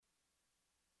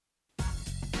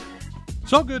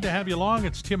So good to have you along.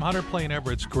 It's Tim Hunter playing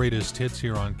Everett's greatest hits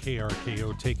here on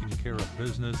KRKO, taking care of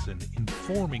business and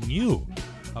informing you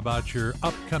about your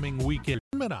upcoming weekend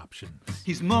options.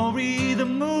 He's Maury the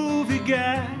movie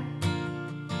guy.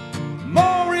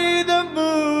 Maury the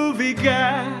movie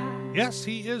guy. Yes,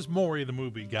 he is Maury the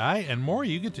movie guy. And Maury,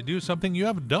 you get to do something you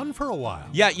haven't done for a while.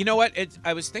 Yeah, you know what?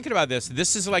 I was thinking about this.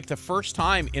 This is like the first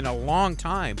time in a long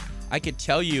time I could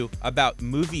tell you about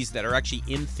movies that are actually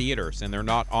in theaters and they're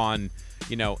not on,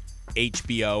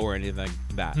 HBO or anything like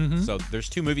that. Mm-hmm. So there's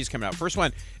two movies coming out. First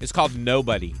one is called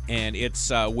Nobody, and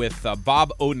it's with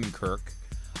Bob Odenkirk.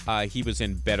 He was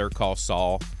in Better Call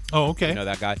Saul. Oh, okay. You know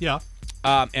that guy? Yeah.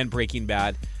 And Breaking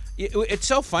Bad. It's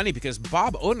so funny because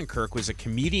Bob Odenkirk was a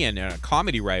comedian and a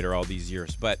comedy writer all these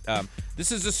years. But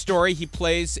this is a story. He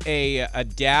plays a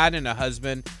dad and a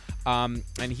husband, and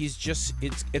he's just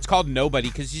it's called Nobody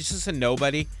because he's just a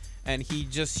nobody, and he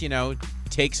just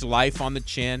takes life on the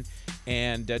chin.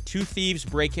 And two thieves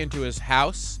break into his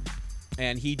house,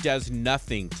 and he does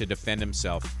nothing to defend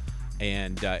himself.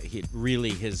 And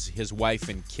his wife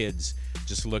and kids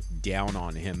just look down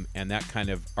on him, and that kind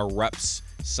of erupts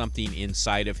something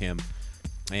inside of him.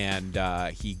 And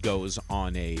he goes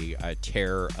on a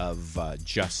tear of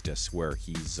justice where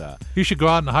he's... You should go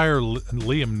out and hire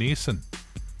Liam Neeson.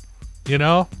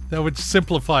 That would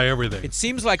simplify everything. It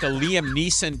seems like a Liam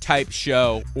Neeson type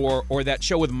show, or that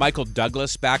show with Michael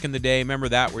Douglas back in the day. Remember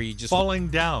that, where you just... Falling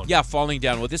down. Yeah, Falling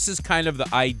Down. Well, this is kind of the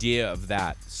idea of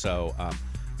that. So,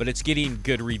 but it's getting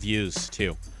good reviews,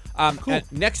 too. Cool.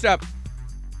 Next up,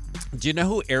 do you know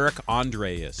who Eric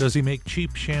Andre is? Does he make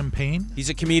cheap champagne? He's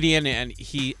a comedian, and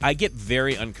I get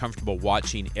very uncomfortable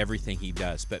watching everything he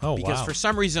does. But because for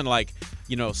some reason,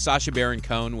 Sacha Baron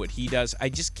Cohen, what he does, I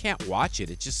just can't watch it.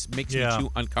 It just makes me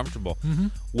too uncomfortable. Mm-hmm.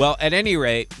 Well, at any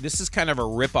rate, this is kind of a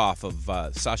ripoff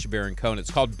of Sacha Baron Cohen.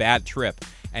 It's called Bad Trip.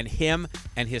 And him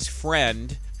and his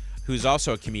friend, who's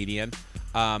also a comedian,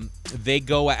 they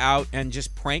go out and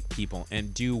just prank people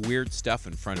and do weird stuff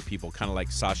in front of people, kind of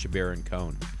like Sacha Baron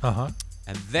Cohen. Uh-huh.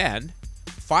 And then,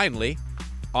 finally,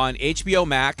 on HBO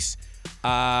Max,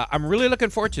 I'm really looking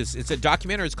forward to this. It's a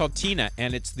documentary. It's called Tina,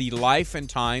 and it's the life and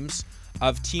times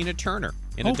of Tina Turner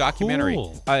in a documentary.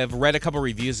 Cool. I've read a couple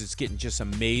reviews. It's getting just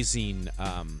amazing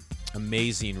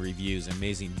reviews,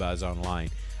 amazing buzz online.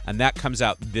 And that comes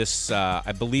out this,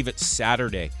 I believe it's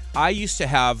Saturday. I used to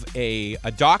have a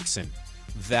dachshund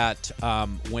that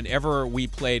whenever we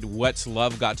played What's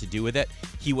Love Got to Do With It,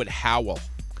 he would howl.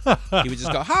 He would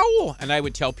just go, howl! And I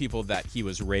would tell people that he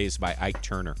was raised by Ike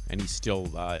Turner, and he's still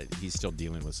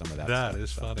dealing with some of that stuff. That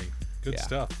is funny. Good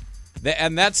stuff.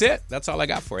 And that's it. That's all I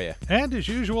got for you. And as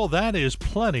usual, that is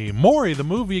plenty. Maury, the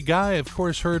movie guy, of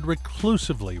course, heard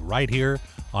reclusively right here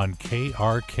on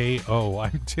KRKO.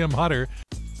 I'm Tim Hunter.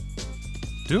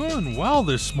 Doing well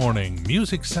this morning.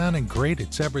 Music sounding great.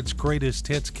 It's Everett's greatest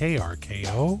hits,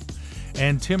 KRKO.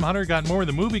 And Tim Hunter got Maury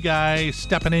the movie guy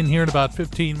stepping in here in about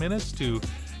 15 minutes to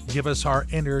give us our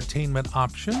entertainment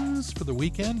options for the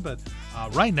weekend. But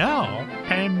right now,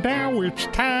 and now it's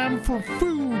time for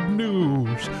food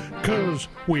news, because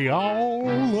we all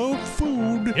love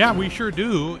food. Yeah, we sure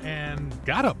do, and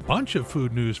got a bunch of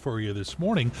food news for you this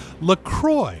morning.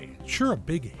 LaCroix, sure a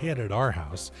big hit at our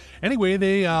house. Anyway,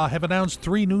 they have announced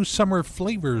 3 new summer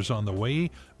flavors on the way: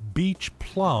 Beach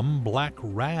Plum, Black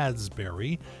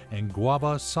Raspberry, and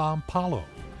Guava Sao Paulo.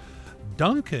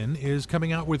 Dunkin' is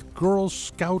coming out with Girl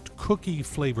Scout cookie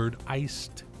flavored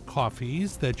iced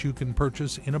coffees that you can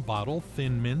purchase in a bottle.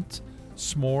 Thin mint,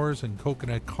 s'mores, and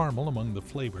coconut caramel among the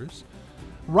flavors.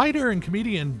 Writer and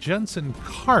comedian Jensen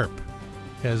Karp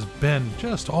has been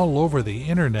just all over the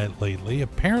internet lately.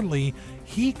 Apparently,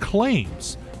 he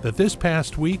claims that this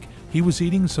past week he was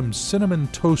eating some Cinnamon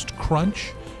Toast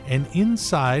Crunch, and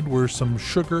inside were some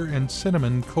sugar and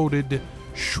cinnamon coated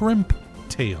shrimp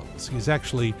tails. He's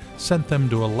actually sent them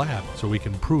to a lab so we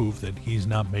can prove that he's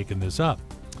not making this up.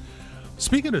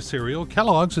 Speaking of cereal,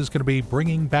 Kellogg's is going to be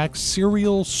bringing back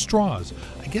cereal straws.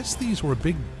 I guess these were a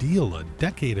big deal a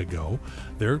decade ago.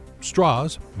 They're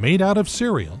straws made out of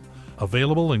cereal,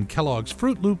 available in Kellogg's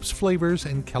Fruit Loops flavors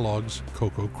and Kellogg's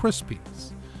Cocoa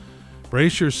Krispies.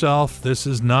 Brace yourself, this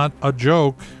is not a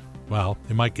joke. Well,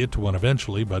 you might get to one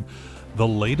eventually, but the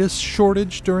latest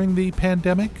shortage during the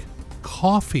pandemic?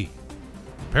 Coffee.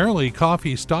 Apparently,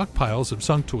 coffee stockpiles have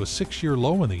sunk to a 6-year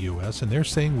low in the U.S., and they're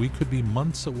saying we could be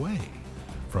months away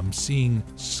from seeing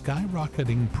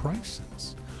skyrocketing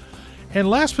prices. And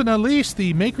last but not least,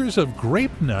 the makers of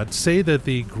grape nuts say that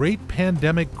the great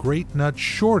pandemic grape nut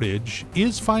shortage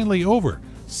is finally over.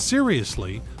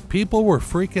 Seriously, people were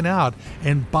freaking out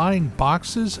and buying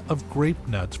boxes of grape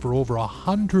nuts for over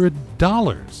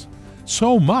 $100.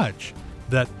 So much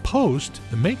that Post,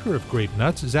 the maker of Grape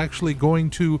Nuts, is actually going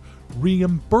to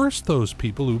reimburse those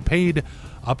people who paid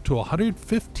up to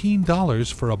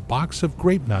 $115 for a box of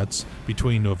Grape Nuts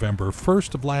between November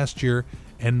 1st of last year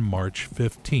and March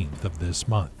 15th of this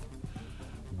month.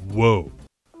 Whoa.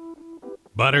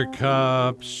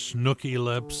 Buttercup, Snooky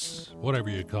Lips, whatever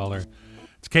you call her.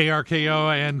 It's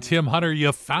KRKO and Tim Hunter.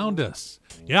 You found us.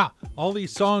 Yeah, all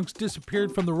these songs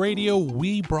disappeared from the radio.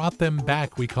 We brought them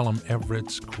back. We call them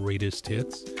Everett's Greatest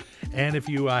Hits. And if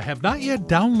you have not yet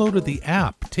downloaded the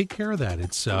app, take care of that.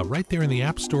 It's right there in the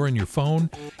App Store in your phone.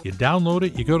 You download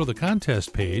it, you go to the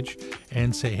contest page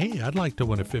and say, hey, I'd like to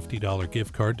win a $50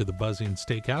 gift card to the Buzzing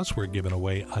Steakhouse. We're giving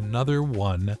away another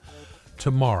one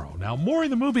tomorrow. Now, Maury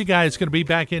the Movie Guy is going to be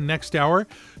back in next hour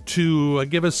to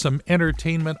give us some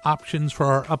entertainment options for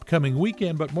our upcoming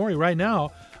weekend. But Maury, right now,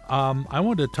 I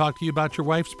wanted to talk to you about your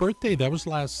wife's birthday. That was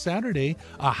last Saturday.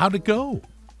 How'd it go?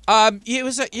 It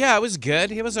was it was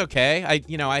good. It was okay.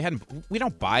 We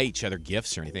don't buy each other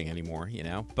gifts or anything anymore,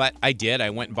 But I did. I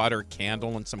went and bought her a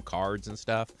candle and some cards and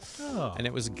stuff. Oh. And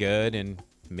it was good, and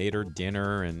made her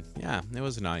dinner, and yeah, it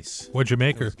was nice. What'd you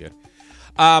make her? It was good.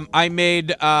 I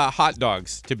made hot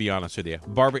dogs, to be honest with you.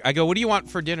 I go, what do you want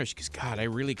for dinner? She goes, God, I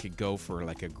really could go for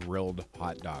like a grilled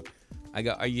hot dog. I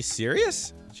go, are you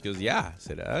serious? She goes, yeah. I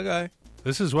said, okay.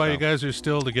 This is why you guys are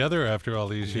still together after all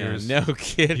these years. No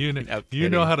kidding. You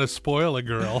know how to spoil a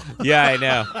girl. Yeah,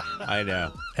 I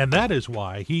know. And that is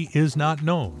why he is not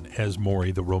known as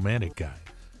Maury the Romantic Guy.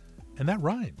 And that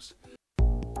rhymes.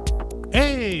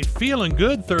 Hey, feeling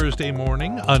good Thursday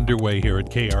morning. Underway here at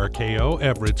KRKO,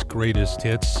 Everett's Greatest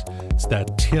Hits. It's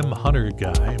that Tim Hunter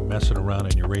guy messing around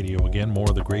in your radio again. More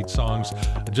of the great songs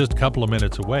just a couple of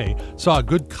minutes away. Saw a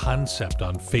good concept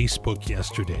on Facebook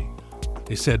yesterday.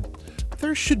 They said,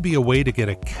 there should be a way to get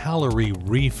a calorie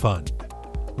refund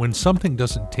when something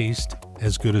doesn't taste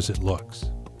as good as it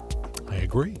looks. I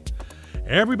agree.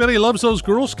 Everybody loves those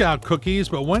Girl Scout cookies,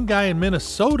 but one guy in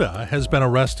Minnesota has been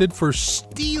arrested for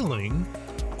stealing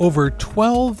over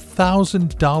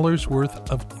 $12,000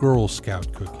 worth of Girl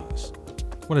Scout cookies.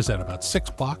 What is that, about 6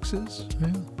 boxes?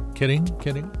 Yeah. Kidding.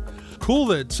 Cool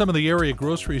that some of the area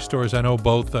grocery stores, I know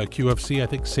both QFC, I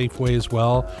think Safeway as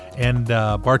well, and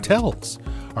Bartell's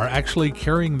are actually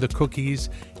carrying the cookies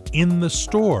in the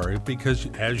store because,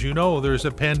 as you know, there's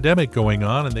a pandemic going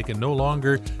on and they can no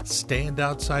longer stand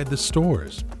outside the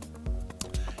stores.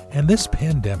 And this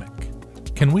pandemic,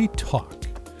 can we talk?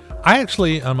 I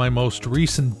actually, on my most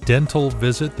recent dental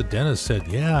visit, the dentist said,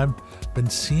 yeah, I've been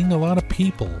seeing a lot of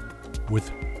people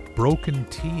with broken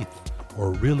teeth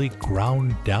or really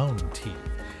ground down teeth.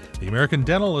 The American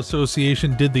Dental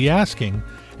Association did the asking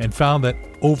and found that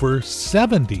over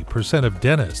 70% of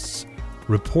dentists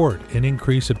report an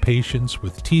increase of patients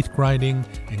with teeth grinding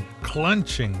and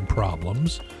clenching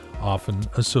problems, often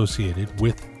associated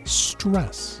with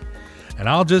stress. And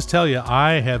I'll just tell you,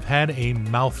 I have had a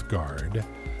mouth guard,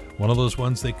 one of those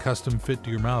ones they custom fit to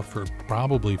your mouth, for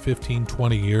probably 15,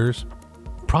 20 years.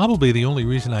 Probably the only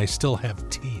reason I still have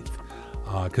teeth,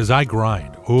 because I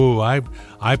grind.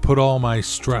 I put all my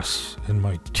stress in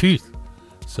my teeth.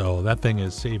 So that thing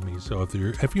has saved me. So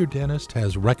if your dentist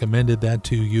has recommended that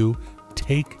to you,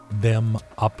 take them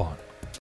up on it.